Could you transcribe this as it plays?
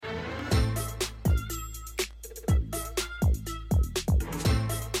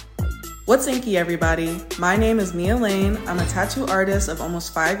What's inky, everybody? My name is Layne. I'm a tattoo artist of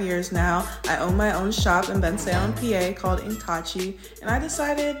almost 5 years now. I own my own shop in Bensalem, PA called Tatt, and I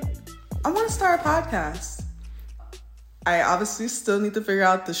decided I want to start a podcast. I obviously still need to figure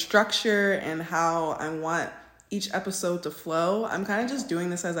out the structure and how I want each episode to flow. I'm kind of just doing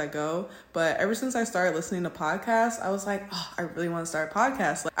this as I go, but ever since I started listening to podcasts, I was like, I really want to start a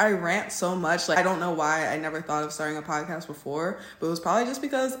podcast. I rant so much. I don't know why I never thought of starting a podcast before, but it was probably just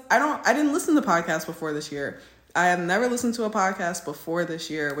because I didn't listen to podcasts before this year. I have never listened to a podcast before this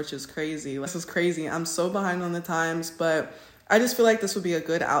year, which is crazy. This is crazy. I'm so behind on the times, but I just feel like this would be a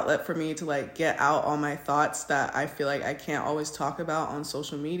good outlet for me to get out all my thoughts that I feel like I can't always talk about on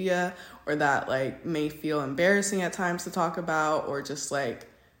social media, or that may feel embarrassing at times to talk about, or just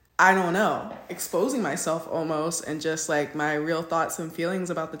I don't know, exposing myself almost, and just my real thoughts and feelings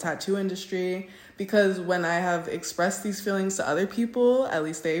about the tattoo industry. Because when I have expressed these feelings to other people, at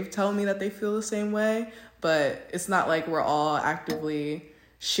least they've told me that they feel the same way, but it's not like we're all actively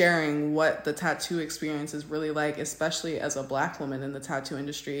sharing what the tattoo experience is really like, especially as a Black woman in the tattoo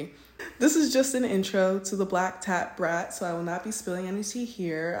industry. This is just an intro to the Black Tatt Brat, so I will not be spilling any tea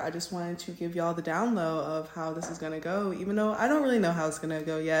here. I just wanted to give y'all the down low of how this is going to go, even though I don't really know how it's going to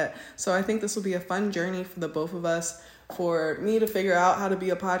go yet. So I think this will be a fun journey for the both of us, for me to figure out how to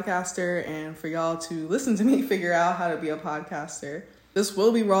be a podcaster, and for y'all to listen to me figure out how to be a podcaster. This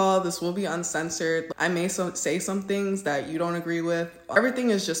will be raw. This will be uncensored. I may say some things that you don't agree with.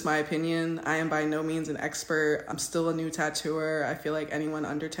 Everything is just my opinion. I am by no means an expert. I'm still a new tattooer. I feel like anyone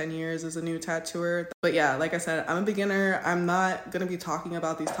under 10 years is a new tattooer. But yeah, like I said, I'm a beginner. I'm not going to be talking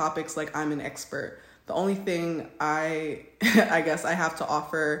about these topics like I'm an expert. The only thing I guess I have to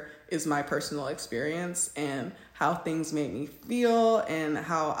offer is my personal experience and how things make me feel and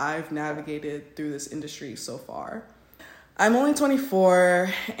how I've navigated through this industry so far. I'm only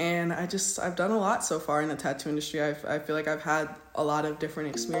 24, and I've done a lot so far in the tattoo industry. I feel like I've had a lot of different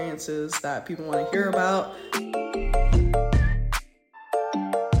experiences that people want to hear about.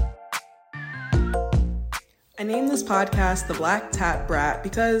 I named this podcast The Black Tatt Brat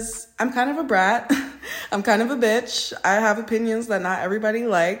because I'm kind of a brat. I'm kind of a bitch. I have opinions that not everybody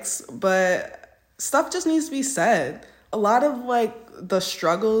likes, but stuff just needs to be said. A lot of the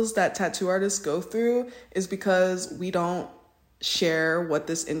struggles that tattoo artists go through is because we don't share what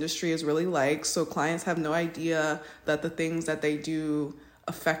this industry is really like. So clients have no idea that the things that they do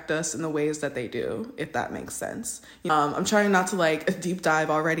affect us in the ways that they do, if that makes sense. I'm trying not to deep dive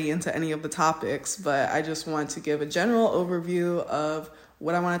already into any of the topics, but I just want to give a general overview of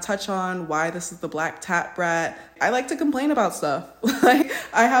what I want to touch on, why this is the Black Tatt Brat. I like to complain about stuff.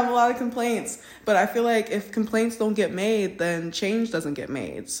 I have a lot of complaints, but I feel like if complaints don't get made, then change doesn't get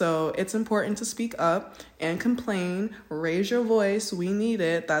made. So it's important to speak up and complain, raise your voice. We need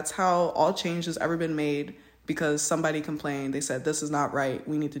it. That's how all change has ever been made, because somebody complained. They said, this is not right.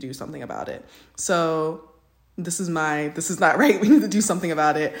 We need to do something about it. So this is not right. We need to do something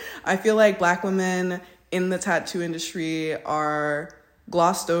about it. I feel like Black women in the tattoo industry are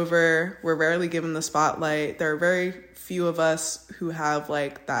glossed over. We're rarely given the spotlight. There are very few of us who have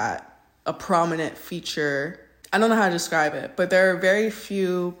a prominent feature. I don't know how to describe it, but there are very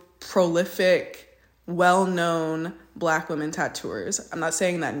few prolific, well-known Black women tattooers. I'm not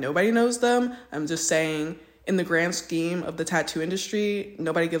saying that nobody knows them. I'm just saying in the grand scheme of the tattoo industry,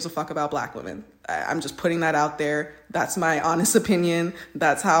 nobody gives a fuck about Black women. I'm just putting that out there. That's my honest opinion.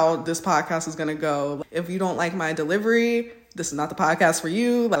 That's how this podcast is going to go. If you don't like my delivery, this is not the podcast for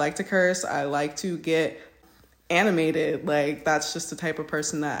you. I like to curse. I like to get animated. That's just the type of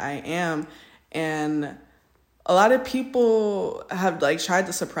person that I am. And a lot of people have tried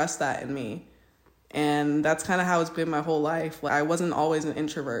to suppress that in me. And that's kind of how it's been my whole life. I wasn't always an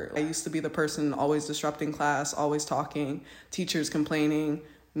introvert. I used to be the person always disrupting class, always talking, teachers complaining,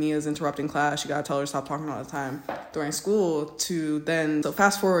 Mia's interrupting class, you gotta tell her to stop talking all the time during school, to then, so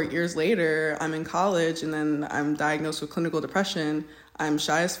fast forward years later, I'm in college and then I'm diagnosed with clinical depression. I'm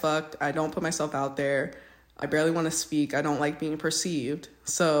shy as fuck. I don't put myself out there. I barely want to speak. I don't like being perceived.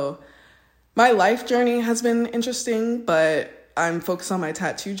 So my life journey has been interesting, but I'm focused on my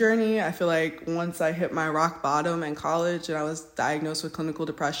tattoo journey. I feel like once I hit my rock bottom in college and I was diagnosed with clinical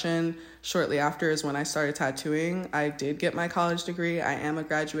depression, shortly after is when I started tattooing. I did get my college degree. I am a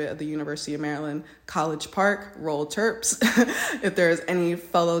graduate of the University of Maryland, College Park, Roll Terps. If there's any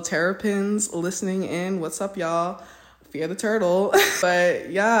fellow Terrapins listening in, what's up, y'all? Fear the turtle. But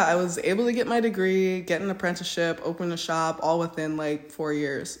yeah, I was able to get my degree, get an apprenticeship, open a shop, all within 4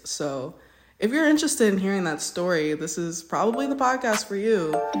 years. So if you're interested in hearing that story, this is probably the podcast for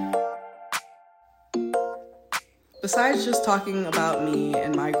you. besides just talking about me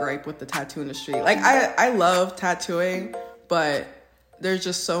and my gripe with the tattoo industry, like I love tattooing, but there's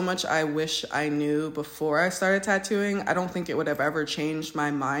just so much I wish I knew before I started tattooing. I don't think it would have ever changed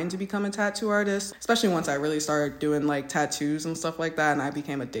my mind to become a tattoo artist, especially once I really started doing like tattoos and stuff like that and I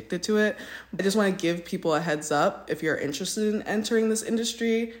became addicted to it. I just want to give people a heads up if you're interested in entering this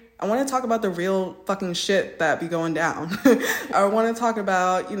industry. I want to talk about the real fucking shit that be going down. I want to talk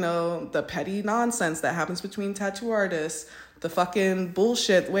about, you know, the petty nonsense that happens between tattoo artists, the fucking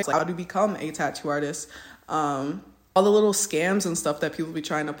bullshit, how to become a tattoo artist, all the little scams and stuff that people be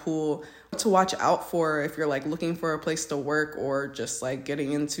trying to pull, to watch out for if you're like looking for a place to work or just like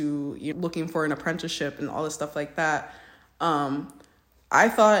getting into looking for an apprenticeship and all this stuff like that. I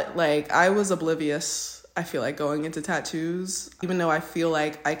thought like I was oblivious, I feel like, going into tattoos, even though I feel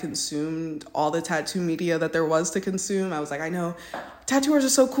like I consumed all the tattoo media that there was to consume. I was like, I know tattooers are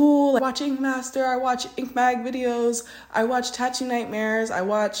so cool. I watch Ink Master, I watch Ink Mag videos, I watch Tattoo Nightmares, I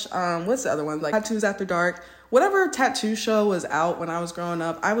watch what's the other one, like Tattoos After Dark. Whatever tattoo show was out when I was growing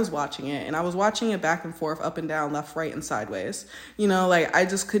up, I was watching it, and I was watching it back and forth, up and down, left, right, and sideways. You know, like I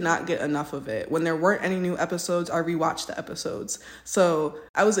just could not get enough of it. When there weren't any new episodes, I rewatched the episodes. So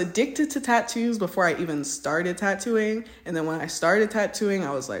I was addicted to tattoos before I even started tattooing. And then when I started tattooing,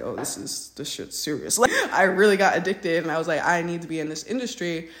 I was like, oh, this shit's serious. Like I really got addicted, and I was like, I need to be in this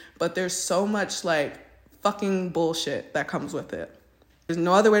industry. But there's so much like fucking bullshit that comes with it. There's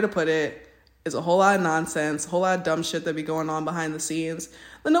no other way to put it. It's a whole lot of nonsense, a whole lot of dumb shit that be going on behind the scenes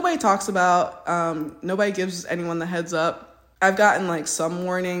that nobody talks about. Nobody gives anyone the heads up. I've gotten like some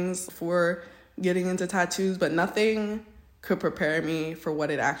warnings for getting into tattoos, but nothing could prepare me for what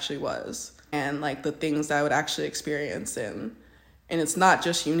it actually was and like the things that I would actually experience. And it's not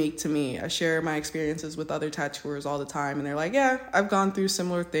just unique to me. I share my experiences with other tattooers all the time, and they're like, yeah, I've gone through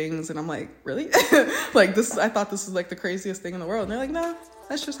similar things. And I'm like, really? Like this, I thought this was like the craziest thing in the world. And they're like, no,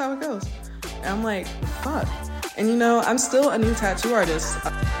 that's just how it goes. And I'm like, fuck. And you know, I'm still a new tattoo artist.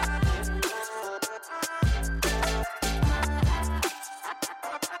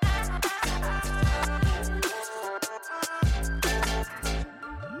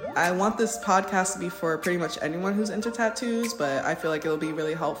 I want this podcast to be for pretty much anyone who's into tattoos, but I feel like it'll be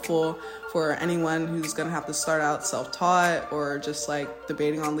really helpful for anyone who's gonna have to start out self-taught or just like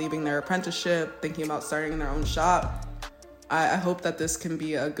debating on leaving their apprenticeship, thinking about starting their own shop. I hope that this can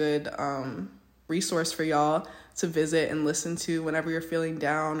be a good resource for y'all to visit and listen to whenever you're feeling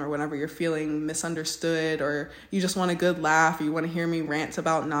down or whenever you're feeling misunderstood or you just want a good laugh or you want to hear me rant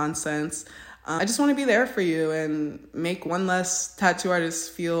about nonsense. I just want to be there for you and make one less tattoo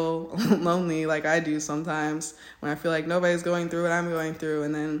artist feel lonely like I do sometimes when I feel like nobody's going through what I'm going through,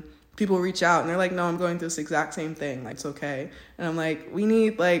 and then people reach out and they're like, no, I'm going through this exact same thing, like it's okay. And I'm like, we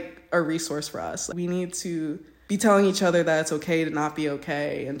need like a resource for us. We need to be telling each other that it's okay to not be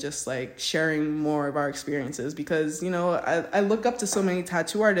okay and just like sharing more of our experiences, because, you know, I look up to so many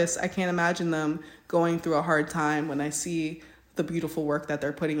tattoo artists. I can't imagine them going through a hard time when I see the beautiful work that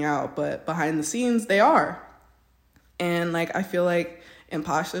they're putting out, but behind the scenes they are. And like I feel like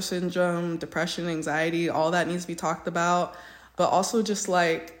imposter syndrome, depression, anxiety, all that needs to be talked about, but also just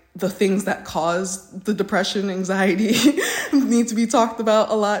like the things that cause the depression, anxiety need to be talked about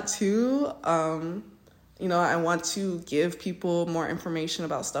a lot too. You know, I want to give people more information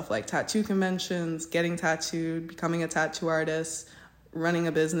about stuff like tattoo conventions, getting tattooed, becoming a tattoo artist, running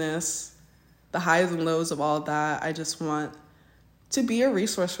a business, the highs and lows of all of that. I just want to be a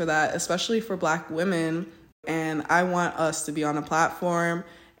resource for that, especially for Black women. And I want us to be on a platform,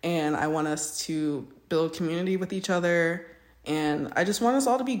 and I want us to build community with each other. And I just want us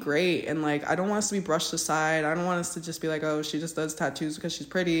all to be great. And like, I don't want us to be brushed aside. I don't want us to just be like, oh, she just does tattoos because she's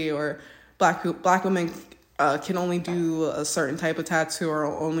pretty, or Black women can only do a certain type of tattoo or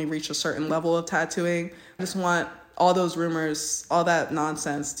only reach a certain level of tattooing. I just want all those rumors, all that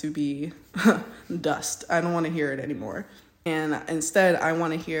nonsense to be dust. I don't want to hear it anymore. And instead, I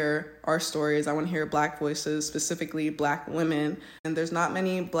want to hear our stories. I want to hear Black voices, specifically Black women. And there's not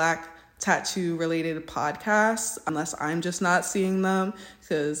many Black tattoo related podcasts, unless I'm just not seeing them,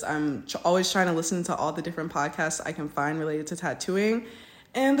 because I'm always trying to listen to all the different podcasts I can find related to tattooing.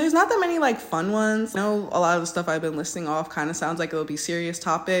 And there's not that many like fun ones. I know a lot of the stuff I've been listing off kind of sounds like it'll be serious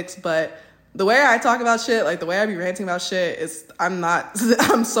topics, but the way I talk about shit, like the way I be ranting about shit,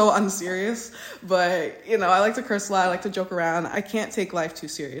 I'm so unserious. But, you know, I like to curse a lot. I like to joke around. I can't take life too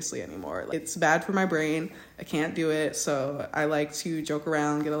seriously anymore. It's bad for my brain. I can't do it. So I like to joke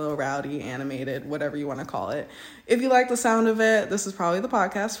around, get a little rowdy, animated, whatever you want to call it. If you like the sound of it, this is probably the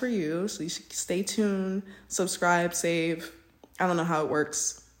podcast for you. So you should stay tuned, subscribe, save. I don't know how it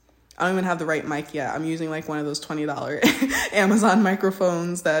works. I don't even have the right mic yet. I'm using like one of those $20 Amazon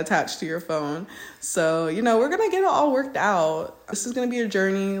microphones that attach to your phone. So, you know, we're going to get it all worked out. This is going to be a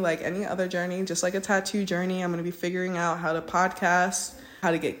journey like any other journey, just like a tattoo journey. I'm going to be figuring out how to podcast,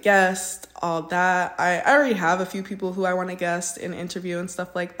 how to get guests, all that. I already have a few people who I want to guest and interview and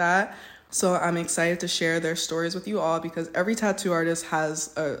stuff like that. So I'm excited to share their stories with you all, because every tattoo artist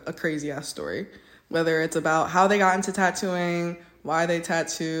has a crazy ass story, whether it's about how they got into tattooing, why they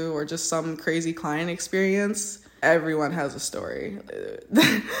tattoo, or just some crazy client experience. Everyone has a story.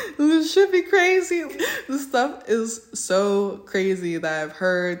 This should be crazy. This stuff is so crazy that I've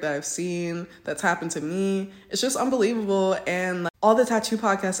heard, that I've seen, that's happened to me. It's just unbelievable. And like, all the tattoo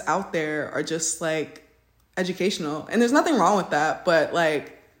podcasts out there are just like educational. And there's nothing wrong with that, but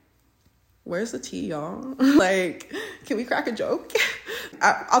like, where's the tea, y'all? Like, can we crack a joke?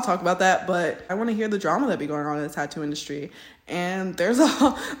 I'll talk about that, but I want to hear the drama that be going on in the tattoo industry. And there's a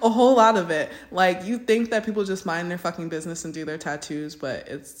whole lot of it. Like, you think that people just mind their fucking business and do their tattoos, but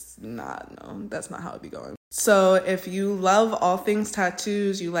it's not. No, that's not how it be going. So if you love all things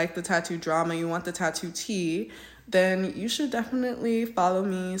tattoos, you like the tattoo drama, you want the tattoo tea, then you should definitely follow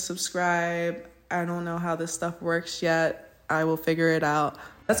me, subscribe. I don't know how this stuff works yet. I will figure it out.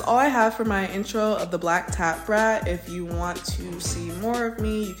 That's all I have for my intro of the Black Tatt Brat. If you want to see more of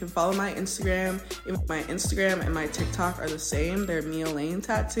me, you can follow my Instagram. My Instagram and my TikTok are the same. They're Layne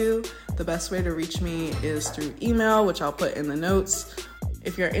Tattoo. The best way to reach me is through email, which I'll put in the notes.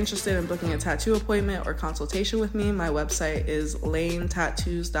 If you're interested in booking a tattoo appointment or consultation with me, my website is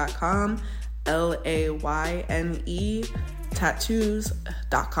laynetattoos.com, LAYNE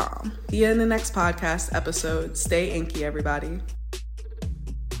tattoos.com. See you in the next podcast episode. Stay inky, everybody.